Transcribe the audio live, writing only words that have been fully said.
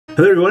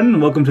Hello everyone, and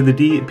welcome to the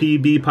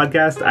DPB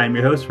podcast. I'm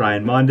your host,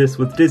 Ryan Mondis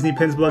with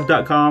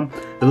DisneyPinsBlog.com,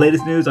 the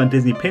latest news on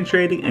Disney pin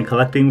trading and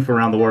collecting from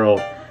around the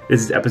world.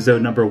 This is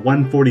episode number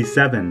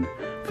 147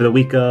 for the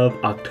week of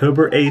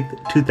October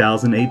 8th,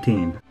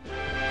 2018.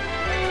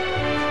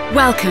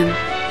 Welcome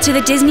to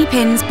the Disney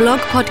Pins Blog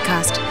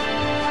Podcast.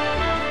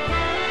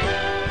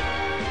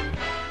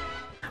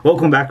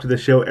 Welcome back to the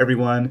show,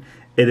 everyone.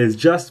 It is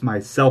just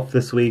myself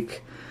this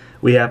week.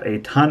 We have a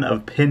ton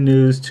of pin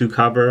news to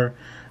cover.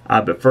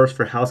 But first,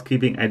 for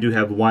housekeeping, I do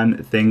have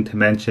one thing to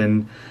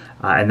mention,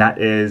 and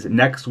that is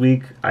next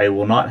week I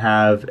will not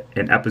have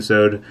an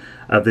episode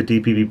of the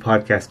DPB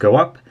podcast go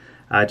up,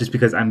 just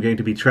because I'm going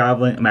to be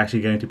traveling. I'm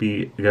actually going to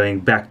be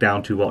going back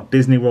down to Walt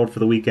Disney World for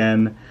the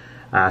weekend.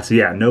 So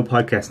yeah, no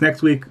podcast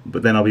next week,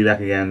 but then I'll be back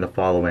again the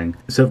following.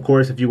 So of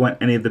course, if you want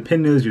any of the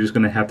pin news, you're just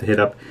going to have to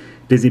hit up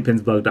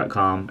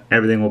DisneyPinsBlog.com.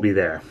 Everything will be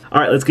there. All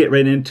right, let's get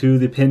right into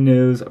the pin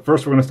news.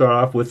 First, we're going to start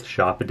off with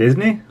Shop at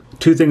Disney.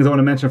 Two things I want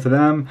to mention for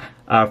them.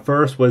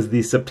 First was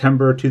the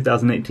September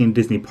 2018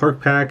 Disney Park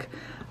Pack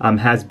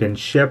has been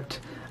shipped.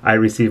 I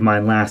received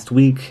mine last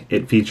week.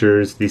 It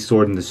features the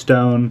Sword in the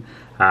Stone.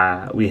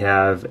 We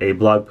have a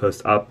blog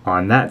post up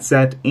on that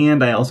set,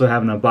 and I also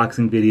have an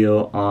unboxing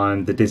video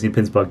on the Disney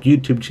Pins Blog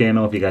YouTube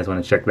channel if you guys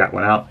want to check that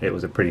one out. It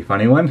was a pretty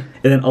funny one.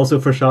 And then also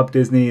for Shop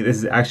Disney, this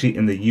is actually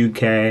in the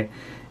UK.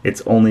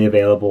 It's only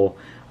available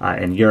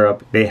in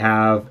Europe. They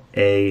have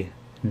a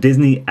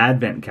Disney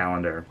Advent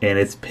Calendar, and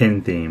it's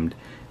pin themed.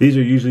 These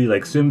are usually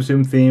like Tsum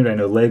Tsum themed. I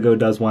know Lego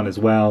does one as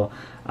well.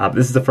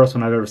 This is the first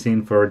one I've ever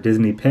seen for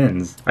Disney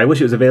pins. I wish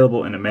it was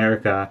available in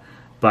America,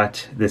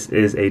 but this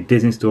is a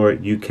Disney Store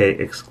UK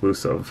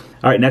exclusive.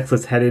 All right, next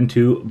let's head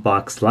into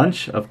Box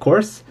Lunch, of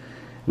course.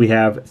 We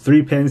have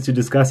 3 pins to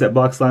discuss at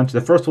Box Lunch.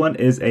 The first one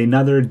is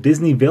another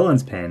Disney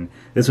Villains pin.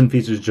 This one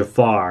features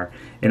Jafar,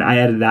 and I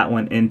added that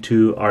one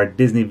into our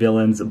Disney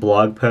Villains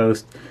blog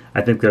post.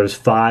 I think there's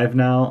 5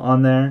 now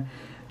on there.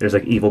 There's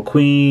like Evil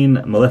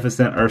Queen,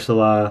 Maleficent,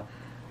 Ursula,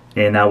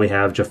 and now we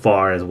have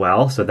Jafar as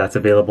well, so that's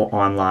available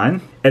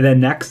online. And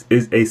then next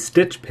is a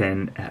Stitch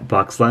pin at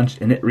Box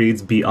Lunch, and it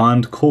reads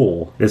Beyond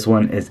Cool. This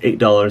one is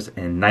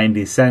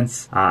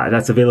 $8.90.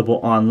 That's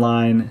available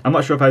online. I'm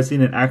not sure if I've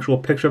seen an actual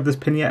picture of this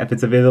pin yet, if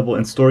it's available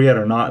in store yet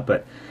or not,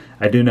 but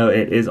I do know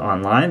it is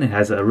online. It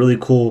has a really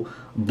cool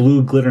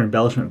blue glitter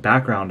embellishment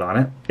background on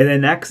it. And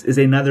then next is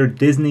another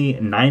Disney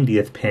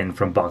 90th pin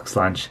from Box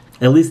Lunch.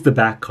 At least the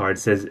back card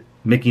says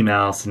Mickey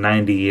Mouse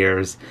 90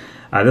 years.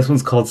 This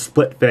one's called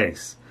Split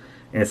Face.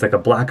 And it's like a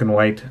black and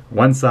white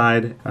one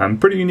side.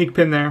 Pretty unique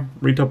pin there.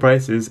 Retail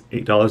price is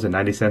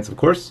 $8.90, of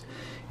course.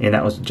 And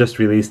that was just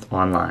released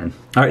online.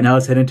 All right, now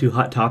let's head into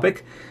Hot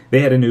Topic.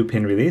 They had a new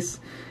pin release.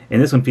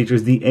 And this one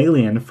features the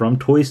alien from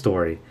Toy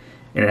Story.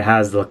 And it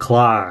has the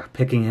claw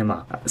picking him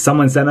up.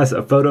 Someone sent us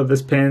a photo of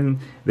this pin.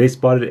 They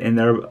spotted it in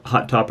their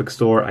Hot Topic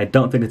store. I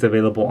don't think it's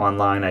available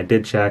online. I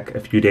did check a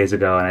few days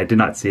ago, and I did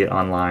not see it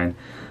online.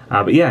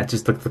 But yeah,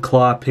 just the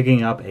claw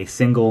picking up a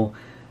single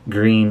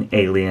green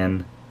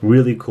alien.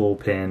 Really cool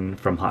pin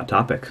from Hot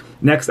Topic.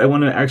 Next, I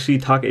want to actually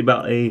talk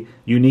about a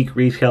unique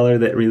retailer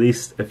that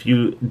released a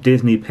few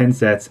Disney pin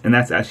sets, and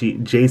that's actually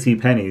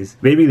JCPenney's.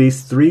 They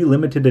released 3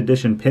 limited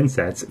edition pin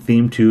sets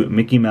themed to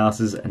Mickey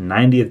Mouse's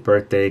 90th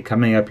birthday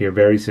coming up here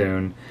very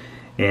soon.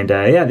 And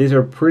yeah, these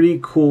are pretty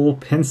cool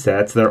pin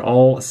sets. They're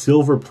all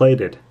silver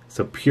plated.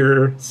 So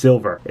pure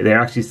silver. They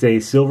actually say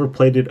silver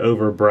plated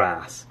over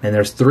brass. And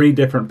there's 3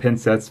 different pin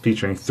sets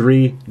featuring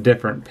 3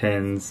 different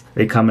pins.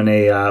 They come in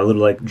a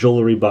little like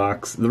jewelry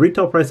box. The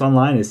retail price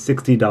online is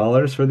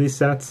 $60 for these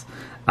sets.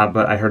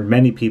 But I heard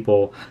many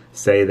people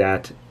say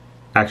that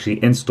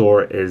actually in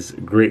store is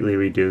greatly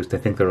reduced. I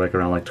think they're like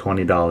around like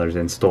 $20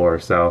 in store.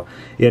 So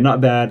yeah,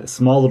 not bad.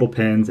 Small little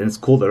pins, and it's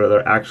cool that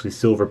they're actually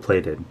silver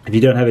plated. If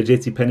you don't have a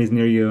JCPenney's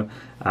near you,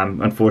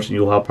 unfortunately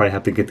you'll probably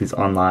have to get these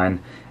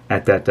online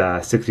at that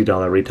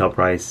 $60 retail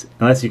price,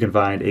 unless you can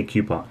find a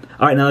coupon.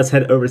 All right, now let's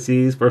head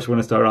overseas. First, we're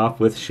going to start off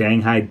with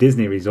Shanghai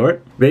Disney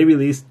Resort. They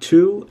released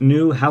 2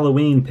 new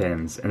Halloween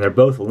pins, and they're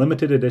both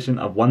limited edition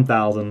of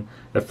 1,000.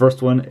 The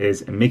first one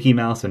is Mickey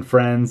Mouse and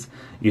Friends.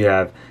 You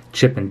have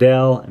Chip and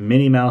Dale,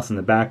 Minnie Mouse in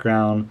the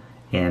background,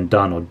 and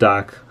Donald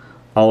Duck,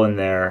 all in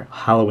their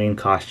Halloween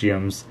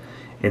costumes.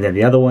 And then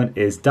the other one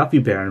is Duffy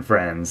Bear and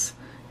Friends.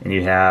 And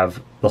you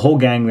have the whole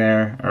gang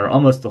there, or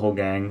almost the whole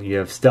gang. You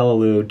have Stella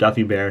Lou,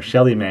 Duffy Bear,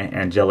 Shelly Mae,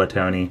 and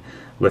Gelatoni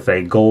with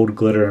a gold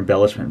glitter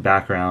embellishment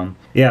background.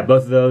 Yeah,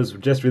 both of those were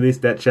just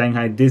released at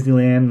Shanghai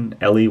Disneyland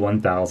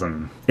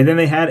LE1000. And then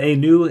they had a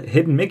new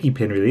Hidden Mickey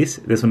pin release.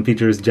 This one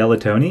features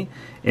Gelatoni,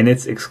 and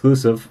it's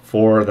exclusive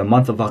for the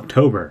month of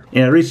October.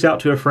 And I reached out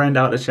to a friend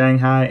out at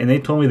Shanghai, and they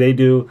told me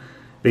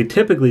they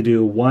typically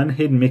do 1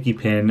 Hidden Mickey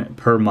pin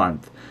per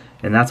month.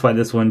 And that's why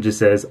this one just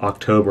says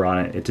October on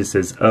it. It just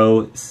says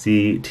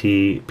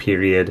OCT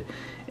period.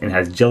 And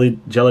has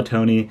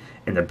Gelatoni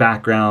in the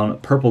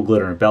background, purple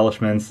glitter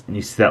embellishments, and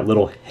you see that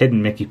little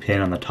hidden Mickey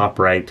pin on the top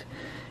right.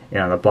 And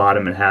on the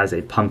bottom it has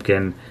a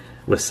pumpkin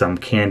with some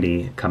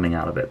candy coming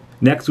out of it.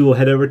 Next, we will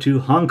head over to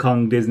Hong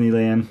Kong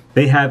Disneyland.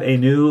 They have a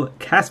new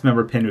cast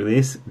member pin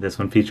release. This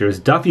one features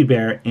Duffy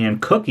Bear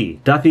and Cookie,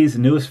 Duffy's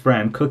newest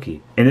friend,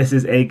 Cookie. And this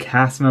is a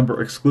cast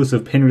member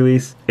exclusive pin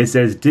release. It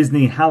says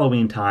Disney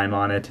Halloween Time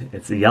on it.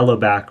 It's a yellow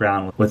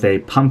background with a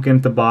pumpkin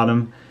at the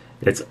bottom.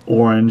 It's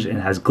orange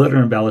and has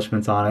glitter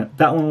embellishments on it.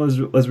 That one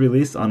was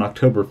released on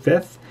October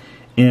 5th,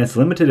 and it's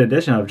limited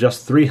edition of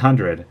just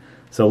 300.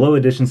 So low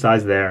edition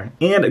size there,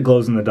 and it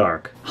glows in the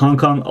dark. Hong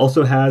Kong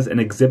also has an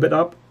exhibit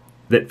up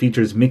that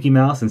features Mickey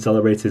Mouse and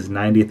celebrates his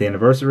 90th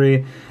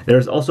anniversary.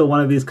 There's also one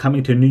of these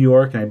coming to New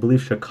York and I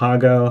believe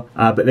Chicago,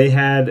 but they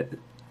had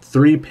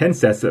 3 pin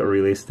sets that were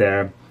released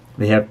there.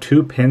 They have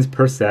 2 pins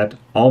per set,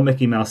 all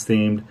Mickey Mouse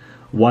themed.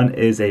 One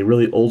is a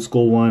really old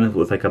school one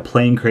with like a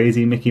plain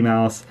crazy Mickey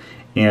Mouse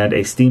and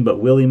a Steamboat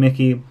Willie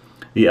Mickey.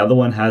 The other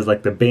one has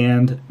like the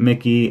band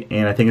Mickey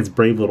and I think it's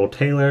Brave Little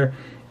Tailor.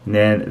 And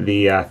then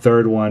the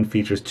third one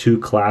features 2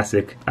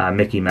 classic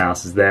Mickey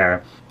Mouses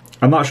there.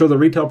 I'm not sure the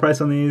retail price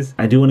on these.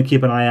 I do want to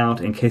keep an eye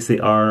out in case they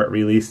are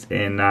released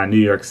in New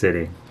York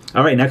City.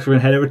 Alright, next we're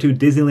going to head over to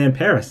Disneyland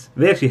Paris.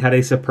 They actually had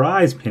a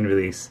surprise pin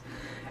release.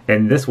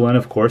 And this one,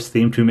 of course,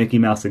 themed to Mickey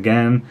Mouse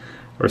again.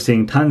 We're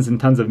seeing tons and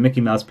tons of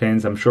Mickey Mouse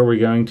pins. I'm sure we're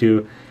going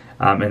to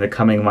in the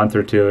coming month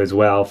or two as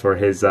well for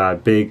his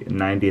big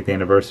 90th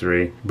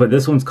anniversary. But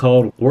this one's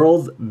called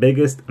World's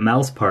Biggest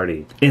Mouse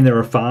Party. And there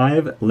are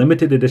 5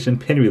 limited edition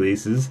pin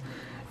releases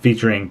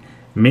featuring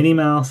Minnie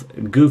Mouse,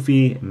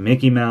 Goofy,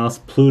 Mickey Mouse,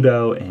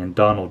 Pluto, and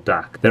Donald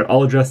Duck. They're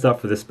all dressed up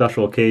for this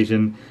special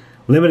occasion.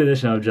 Limited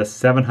edition of just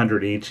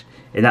 700 each.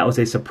 And that was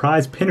a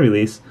surprise pin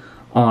release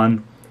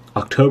on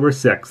October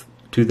 6th.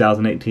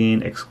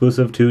 2018,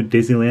 exclusive to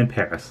Disneyland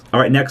Paris.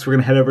 Alright, next we're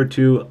going to head over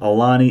to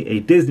Aulani, a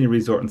Disney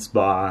resort and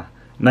spa.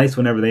 Nice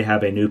whenever they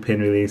have a new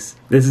pin release.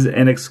 This is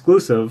an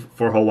exclusive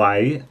for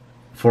Hawaii.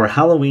 For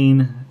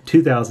Halloween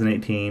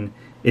 2018,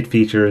 it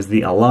features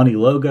the Aulani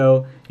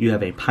logo. You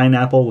have a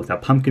pineapple with a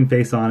pumpkin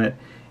face on it,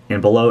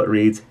 and below it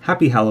reads,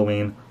 Happy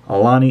Halloween,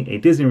 Aulani, a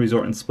Disney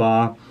resort and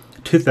spa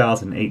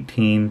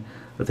 2018,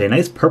 with a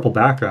nice purple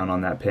background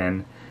on that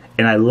pin.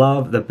 And I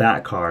love the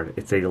back card.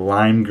 It's a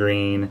lime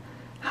green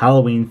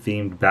Halloween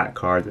themed back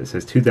card that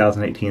says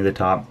 2018 at the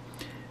top.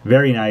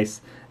 Very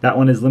nice. That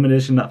one is limited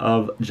edition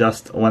of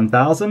just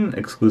 1,000,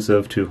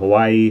 exclusive to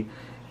Hawaii.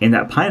 And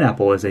that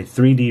pineapple is a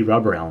 3D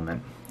rubber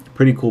element.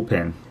 Pretty cool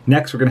pin.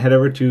 Next, we're going to head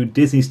over to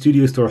Disney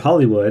Studio Store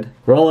Hollywood.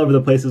 We're all over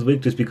the place this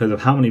week just because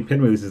of how many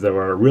pin releases there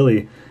were.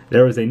 Really,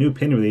 there was a new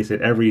pin release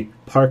at every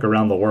park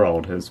around the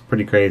world. It was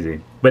pretty crazy.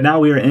 But now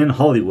we are in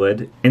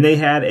Hollywood, and they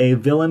had a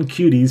Villain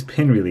Cuties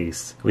pin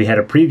release. We had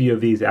a preview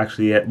of these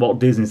actually at Walt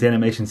Disney's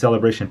Animation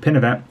Celebration pin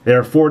event. There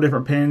are 4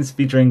 different pins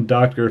featuring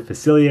Dr.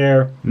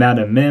 Facilier,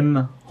 Madame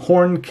Mim,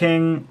 Horn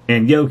King,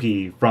 and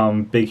Yogi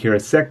from Big Hero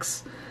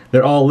 6.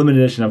 They're all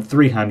limited edition of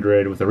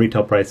 300 with a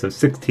retail price of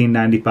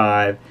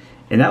 $16.95.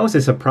 And that was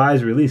a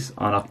surprise release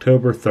on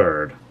October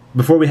 3rd.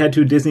 Before we head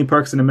to Disney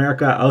Parks in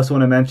America, I also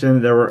want to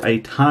mention there were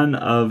a ton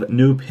of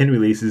new pin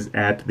releases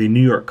at the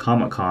New York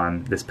Comic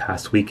Con this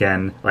past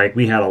weekend. Like,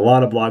 we had a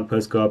lot of blog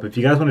posts go up. If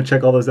you guys want to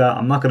check all those out,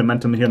 I'm not going to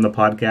mention them here in the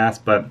podcast,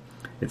 but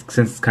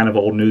since it's kind of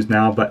old news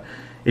now. But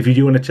if you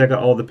do want to check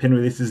out all the pin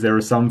releases, there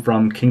were some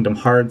from Kingdom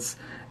Hearts.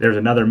 There's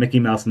another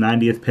Mickey Mouse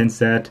 90th pin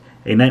set,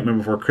 a Nightmare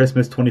Before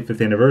Christmas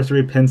 25th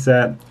Anniversary pin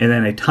set, and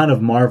then a ton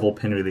of Marvel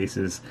pin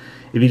releases.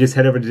 If you just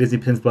head over to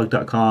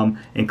DisneyPinsBlog.com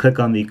and click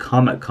on the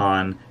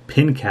Comic-Con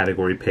pin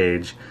category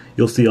page,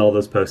 you'll see all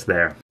those posts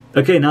there.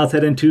 Okay, now let's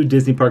head into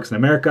Disney Parks in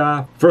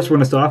America. First, we're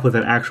going to start off with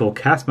an actual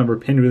cast member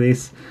pin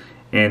release,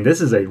 and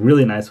this is a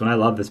really nice one. I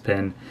love this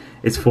pin.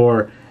 It's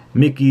for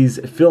Mickey's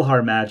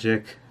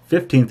PhilharMagic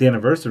 15th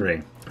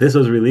Anniversary. This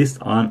was released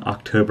on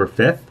October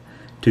 5th.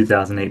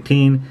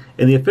 2018,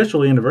 and the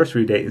official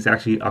anniversary date is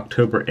actually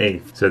October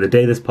 8th. So the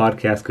day this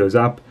podcast goes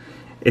up,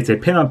 it's a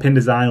pin-on-pin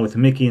design with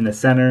Mickey in the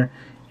center,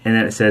 and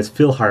then it says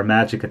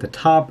PhilharMagic at the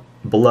top,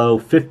 below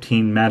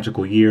 15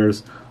 magical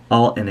years,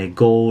 all in a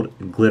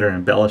gold glitter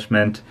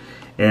embellishment.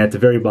 And at the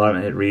very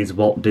bottom it reads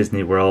Walt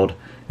Disney World.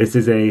 This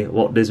is a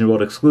Walt Disney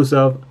World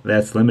exclusive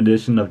that's limited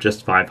edition of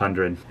just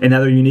 500.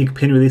 Another unique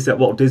pin release at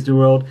Walt Disney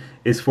World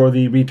is for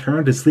the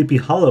Return to Sleepy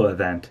Hollow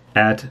event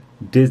at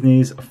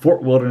Disney's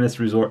Fort Wilderness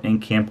Resort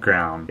and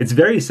Campground. It's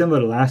very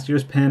similar to last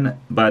year's pin,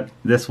 but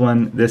this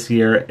one this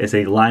year is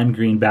a lime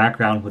green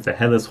background with a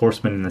headless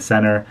horseman in the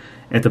center.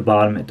 At the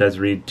bottom it does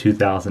read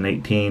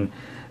 2018.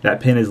 That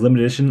pin is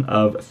limited edition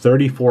of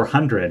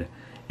 3,400.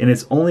 And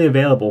it's only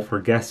available for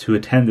guests who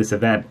attend this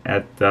event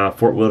at the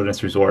Fort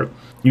Wilderness Resort.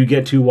 You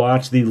get to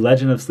watch The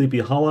Legend of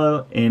Sleepy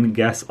Hollow, and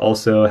guests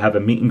also have a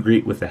meet and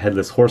greet with the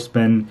Headless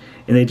Horseman,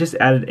 and they just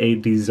added a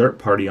dessert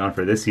party on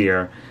for this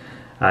year.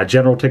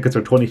 General tickets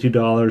are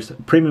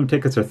 $22, premium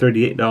tickets are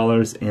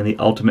 $38, and the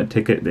ultimate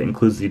ticket that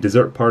includes the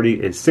dessert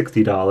party is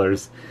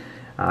 $60.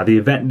 The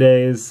event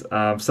days,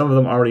 some of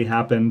them already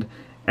happened,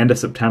 end of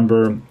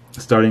September.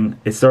 It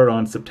started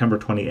on September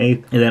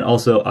 28th, and then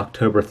also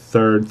October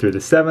 3rd through the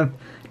 7th,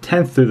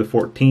 10th through the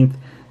 14th,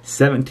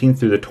 17th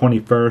through the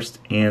 21st,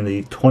 and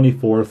the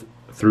 24th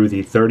through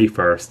the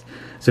 31st.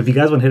 So if you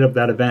guys want to hit up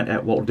that event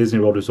at Walt Disney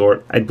World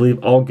Resort, I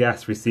believe all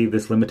guests receive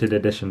this limited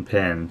edition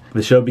pin.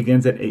 The show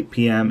begins at 8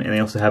 p.m. and they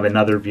also have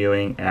another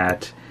viewing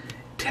at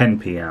 10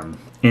 p.m.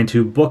 And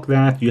to book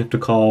that, you have to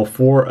call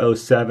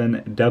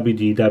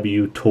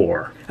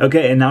 407-WDW-TOUR.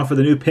 Okay, and now for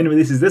the new pin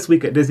releases this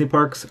week at Disney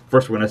Parks.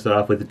 First, we're going to start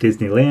off with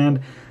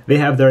Disneyland. They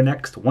have their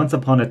next Once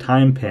Upon a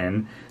Time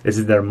pin. This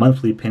is their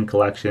monthly pin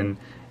collection,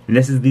 and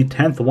this is the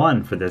 10th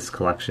one for this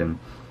collection.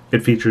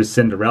 It features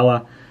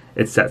Cinderella.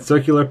 It's that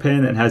circular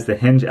pin that has the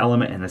hinge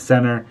element in the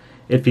center.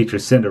 It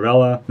features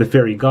Cinderella, the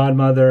fairy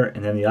godmother,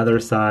 and then the other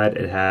side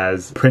it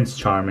has Prince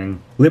Charming.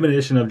 Limited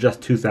edition of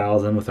just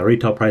 2,000 with a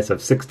retail price of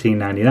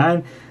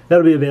 $16.99.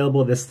 That'll be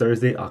available this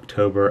Thursday,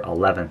 October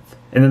 11th.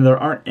 And then there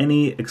aren't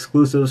any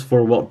exclusives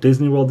for Walt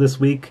Disney World this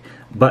week,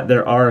 but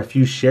there are a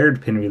few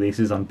shared pin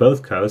releases on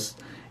both coasts,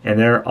 and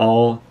they're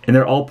all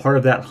part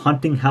of that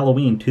Hunting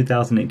Halloween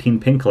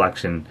 2018 pin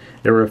collection.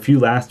 There were a few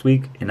last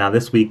week, and now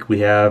this week we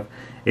have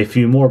a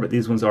few more, but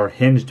these ones are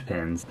hinged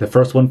pins. The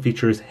first one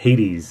features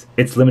Hades.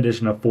 It's limited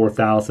edition of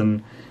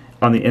 4,000.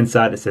 On the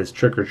inside it says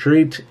Trick or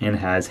Treat and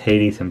has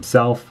Hades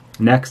himself.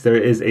 Next there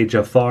is a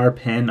Jafar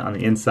pin on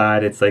the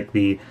inside. It's like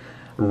the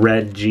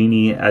red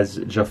genie as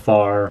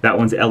Jafar. That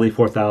one's LE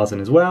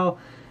 4000 as well.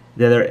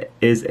 Then there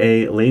is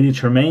a Lady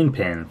Tremaine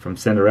pin from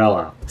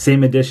Cinderella.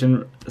 Same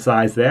edition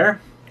size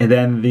there. And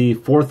then the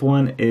fourth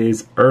one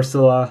is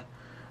Ursula.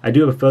 I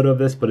do have a photo of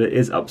this, but it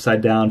is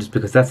upside down just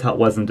because that's how it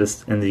was in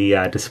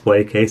the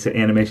display case at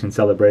Animation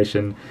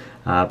Celebration.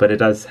 But it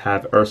does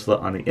have Ursula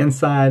on the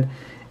inside.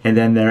 And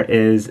then there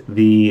is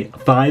the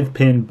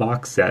 5-pin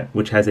box set,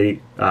 which has a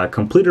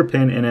completer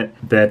pin in it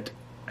that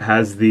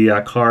has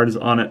the cards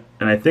on it.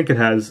 And I think it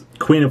has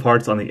Queen of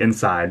Hearts on the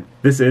inside.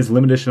 This is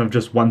limited edition of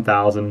just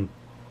 1,000.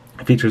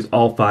 It features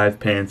all 5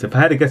 pins. If I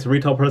had to guess the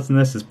retail price on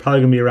this, it's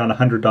probably going to be around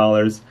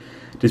 $100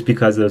 just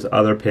because those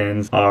other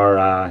pins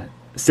are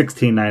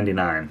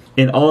 $16.99.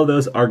 And all of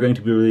those are going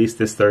to be released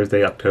this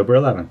Thursday, October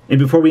 11th. And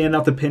before we end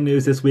off the pin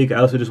news this week, I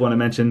also just want to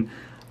mention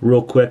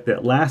real quick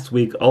that last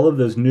week all of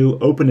those new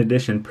open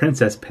edition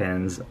princess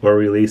pins were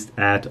released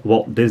at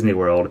Walt Disney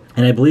World.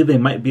 And I believe they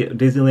might be at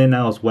Disneyland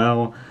now as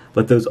well,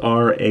 but those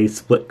are a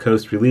split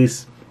coast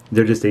release.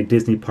 They're just a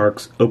Disney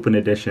Parks open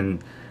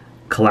edition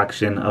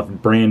collection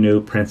of brand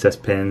new princess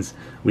pins.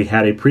 We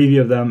had a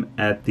preview of them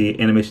at the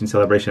Animation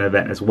Celebration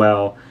event as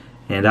well.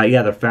 And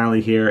yeah, they're finally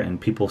here, and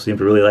people seem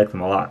to really like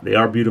them a lot. They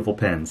are beautiful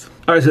pins.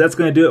 Alright, so that's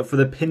going to do it for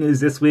the pin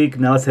news this week.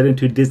 Now let's head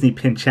into Disney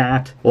Pin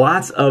Chat.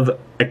 Lots of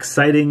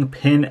exciting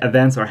pin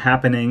events are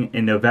happening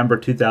in November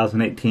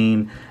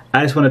 2018.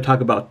 I just want to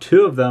talk about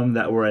 2 of them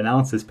that were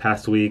announced this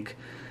past week.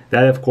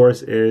 That, of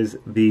course, is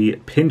the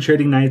Pin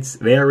Trading Nights.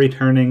 They are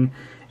returning.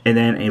 And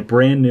then a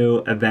brand new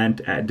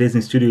event at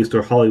Disney Studio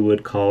Store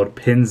Hollywood called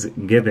Pins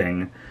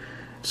Giving.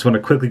 Just want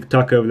to quickly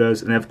talk over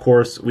those. And of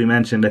course, we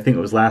mentioned, I think it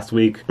was last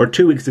week or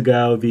 2 weeks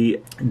ago,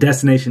 the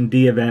Destination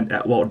D event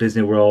at Walt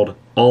Disney World.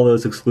 All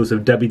those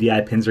exclusive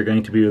WDI pins are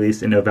going to be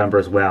released in November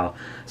as well.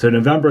 So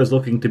November is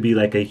looking to be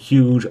like a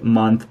huge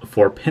month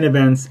for pin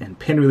events and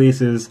pin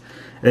releases.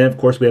 And then of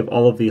course we have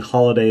all of the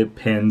holiday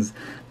pins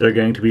that are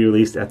going to be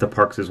released at the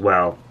parks as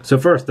well. So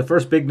first, the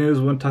first big news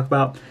we want to talk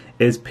about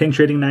is Pin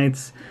Trading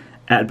Nights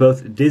at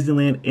both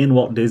Disneyland and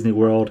Walt Disney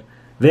World.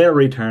 They are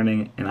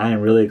returning, and I am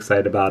really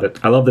excited about it.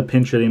 I love the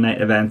Pin Trading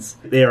Night events.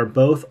 They are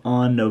both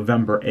on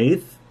November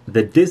 8th.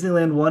 The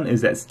Disneyland one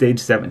is at Stage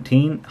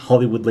 17,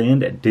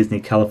 Hollywoodland at Disney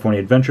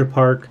California Adventure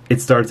Park. It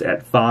starts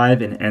at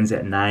 5 and ends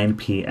at 9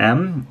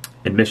 p.m.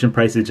 Admission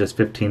price is just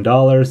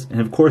 $15.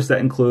 And of course that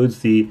includes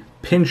the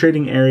pin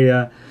trading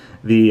area,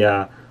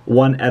 the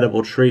one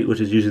edible treat, which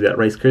is usually that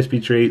Rice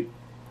Krispie treat.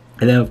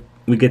 And then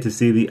we get to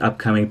see the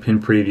upcoming pin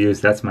previews.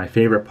 That's my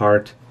favorite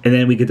part. And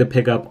then we get to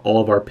pick up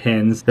all of our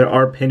pins. There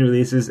are pin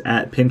releases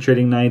at Pin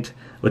Trading Night,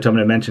 which I'm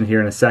going to mention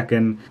here in a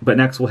second. But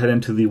next we'll head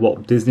into the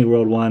Walt Disney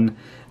World one.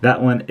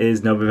 That one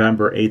is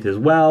November 8th as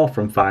well,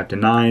 from 5 to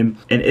 9.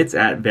 And it's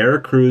at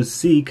Veracruz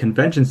Sea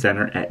Convention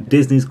Center at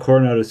Disney's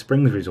Coronado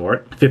Springs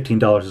Resort.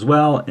 $15 as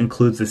well.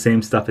 Includes the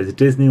same stuff as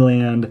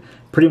Disneyland.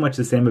 Pretty much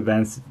the same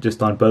events,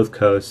 just on both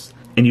coasts.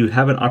 And you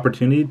have an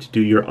opportunity to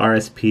do your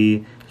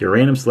RSP, your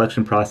random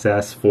selection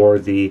process for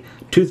the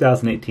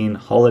 2018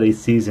 holiday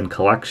season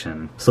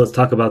collection. So let's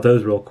talk about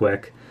those real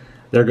quick.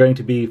 There are going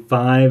to be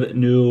 5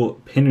 new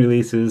pin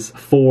releases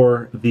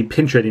for the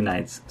Pin Trading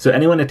Nights. So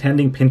anyone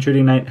attending Pin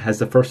Trading Night has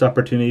the first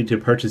opportunity to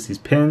purchase these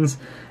pins.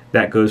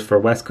 That goes for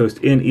West Coast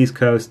and East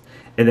Coast.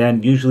 And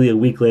then usually a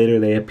week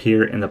later they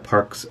appear in the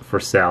parks for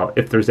sale,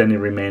 if there's any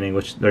remaining,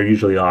 which there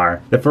usually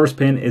are. The first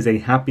pin is a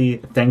Happy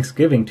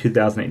Thanksgiving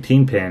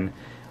 2018 pin,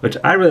 which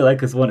I really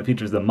like. This one. It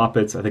features the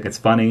Muppets. I think it's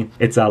funny.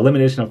 It's a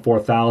limited edition of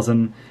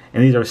 4,000,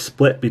 and these are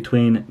split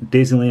between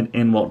Disneyland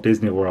and Walt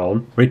Disney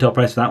World. Retail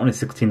price for that one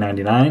is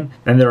 $16.99.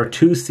 Then there are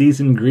 2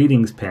 season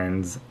greetings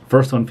pins.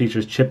 First one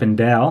features Chip and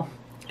Dale.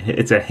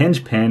 It's a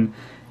hinge pin,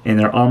 and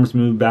their arms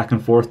move back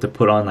and forth to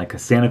put on like a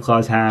Santa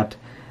Claus hat.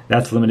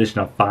 That's a limited edition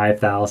of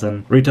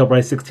 5,000. Retail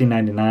price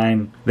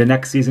 $16.99. The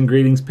next season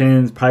greetings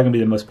pin is probably going to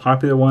be the most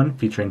popular one,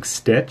 featuring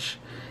Stitch.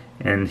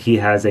 and he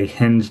has a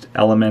hinged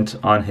element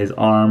on his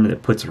arm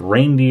that puts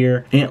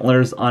reindeer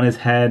antlers on his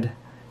head.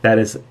 That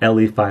is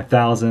LE5000,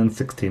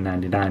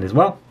 $16.99 as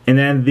well. And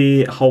then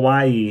the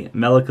Hawaii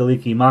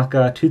Melikaliki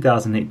Maka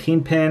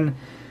 2018 pin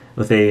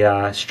with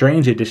a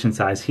strange edition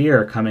size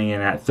here, coming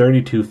in at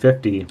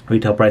 $32.50.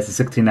 Retail price is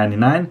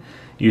 $16.99.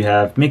 You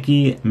have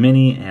Mickey,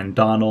 Minnie, and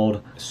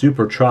Donald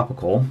Super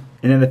Tropical.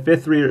 And then the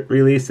fifth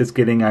release that's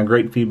getting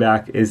great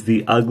feedback is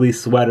the Ugly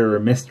Sweater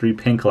Mystery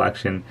Pin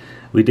Collection.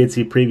 We did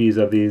see previews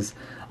of these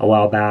a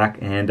while back,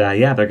 and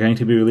yeah, they're going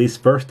to be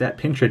released first at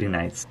pin trading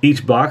nights.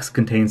 Each box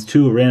contains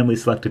 2 randomly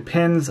selected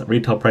pins.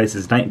 Retail price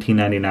is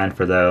 $19.99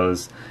 for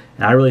those.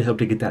 And I really hope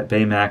to get that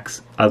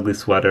Baymax Ugly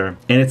Sweater.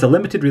 And it's a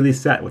limited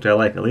release set, which I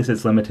like. At least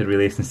it's limited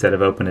release instead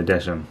of open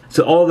edition.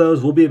 So all of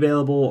those will be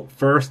available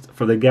first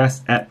for the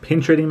guests at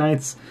pin trading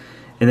nights.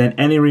 And then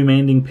any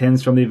remaining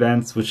pins from the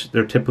events, which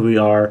there typically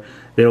are,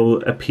 they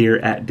will appear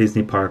at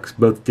Disney parks,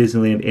 both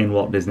Disneyland and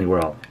Walt Disney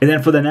World. And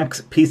then for the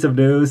next piece of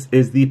news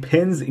is the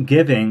Pins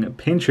Giving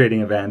pin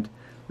trading event.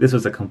 This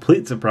was a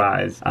complete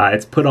surprise.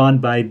 It's put on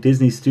by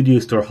Disney Studio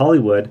Store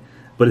Hollywood,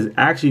 but is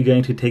actually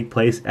going to take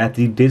place at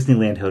the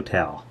Disneyland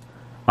Hotel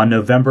on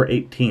November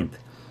 18th.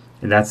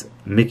 And that's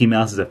Mickey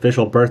Mouse's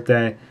official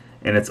birthday,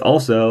 and it's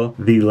also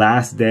the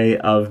last day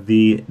of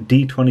the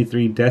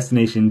D23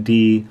 Destination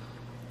D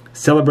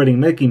Celebrating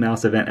Mickey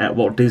Mouse event at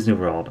Walt Disney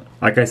World.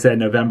 Like I said,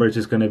 November is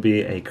just going to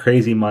be a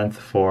crazy month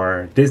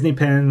for Disney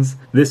pins.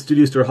 This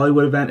Studio Store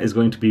Hollywood event is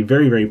going to be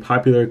very, very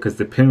popular because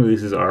the pin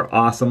releases are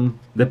awesome.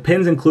 The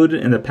pins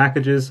included in the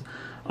packages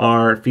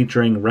are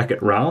featuring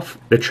Wreck-It Ralph.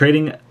 The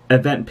trading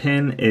event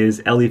pin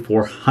is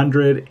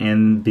LE400,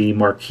 and the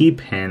marquee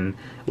pin,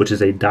 which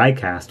is a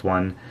die-cast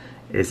one,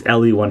 is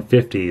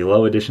LE150,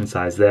 low edition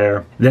size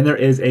there. Then there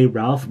is a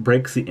Ralph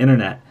Breaks the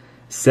Internet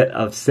set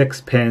of 6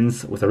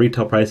 pins with a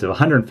retail price of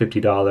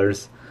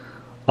 $150,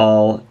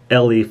 all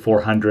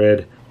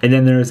LE400. And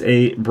then there's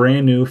a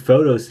brand new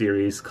photo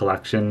series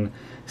collection.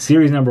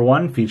 Series number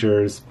 1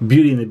 features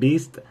Beauty and the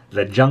Beast,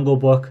 The Jungle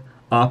Book,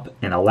 Up,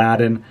 and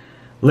Aladdin.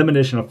 Limited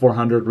edition of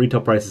 400,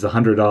 retail price is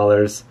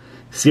 $100.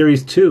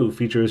 Series 2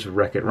 features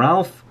Wreck-It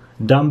Ralph,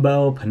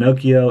 Dumbo,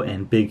 Pinocchio,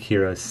 and Big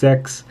Hero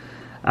 6.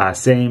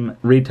 Same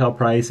retail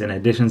price and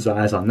edition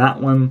size on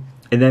that one.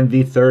 And then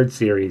the third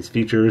series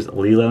features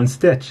Lilo and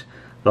Stitch,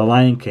 The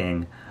Lion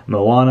King,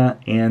 Moana,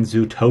 and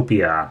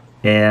Zootopia.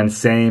 And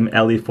same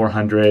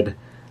LE400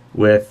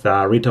 with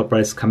retail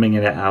price coming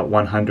in at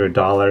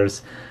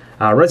 $100.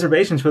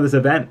 Reservations for this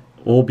event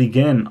will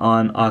begin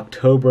on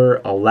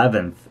October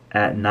 11th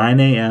at 9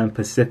 a.m.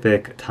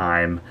 Pacific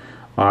time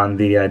on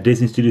the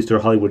Disney Studio Store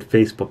Hollywood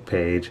Facebook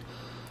page.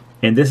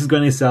 And this is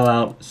going to sell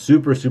out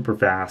super, super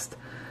fast.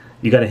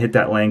 You got to hit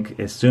that link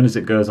as soon as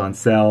it goes on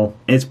sale.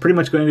 It's pretty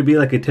much going to be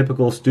like a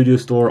typical Studio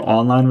Store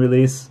online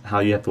release, how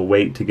you have to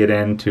wait to get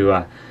in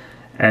to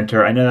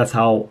enter. I know that's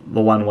how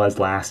the one was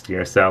last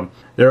year. So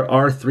there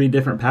are 3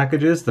 different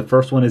packages. The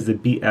first one is the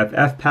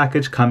BFF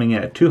package, coming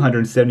in at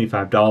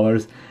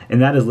 $275, and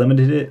that is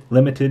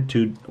limited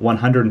to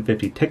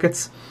 150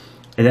 tickets.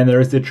 And then there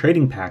is the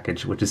trading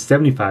package, which is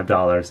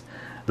 $75.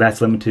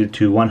 That's limited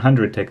to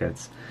 100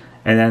 tickets.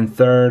 And then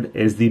third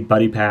is the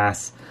Buddy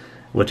Pass,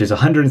 which is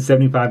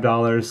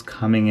 $175,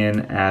 coming in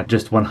at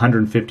just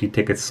 150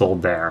 tickets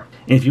sold there.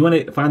 And if you want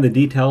to find the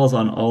details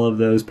on all of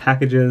those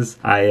packages,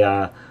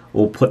 I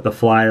will put the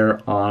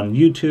flyer on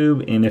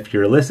YouTube. And if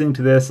you're listening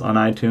to this on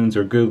iTunes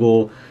or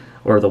Google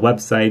or the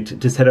website,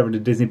 just head over to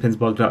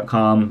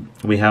DisneyPinsBlog.com.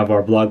 We have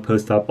our blog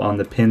post up on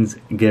the Pins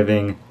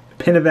Giving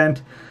pin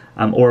event.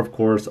 Or, of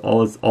course,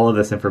 all of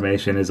this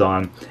information is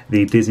on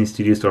the Disney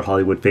Studio Store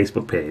Hollywood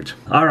Facebook page.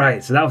 All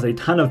right, so that was a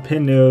ton of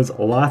pin news.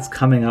 Lots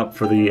coming up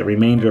for the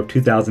remainder of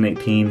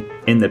 2018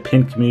 in the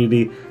pin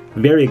community.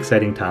 Very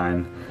exciting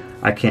time.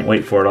 I can't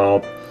wait for it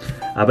all.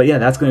 But yeah,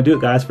 that's going to do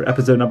it, guys, for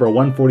episode number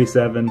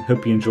 147.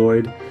 Hope you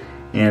enjoyed.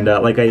 And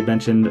like I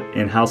mentioned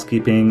in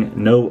housekeeping,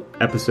 no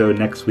episode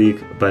next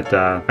week, but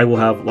I will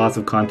have lots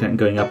of content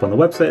going up on the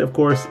website, of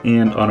course,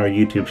 and on our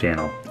YouTube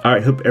channel. All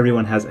right, hope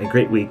everyone has a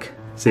great week.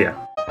 See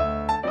ya.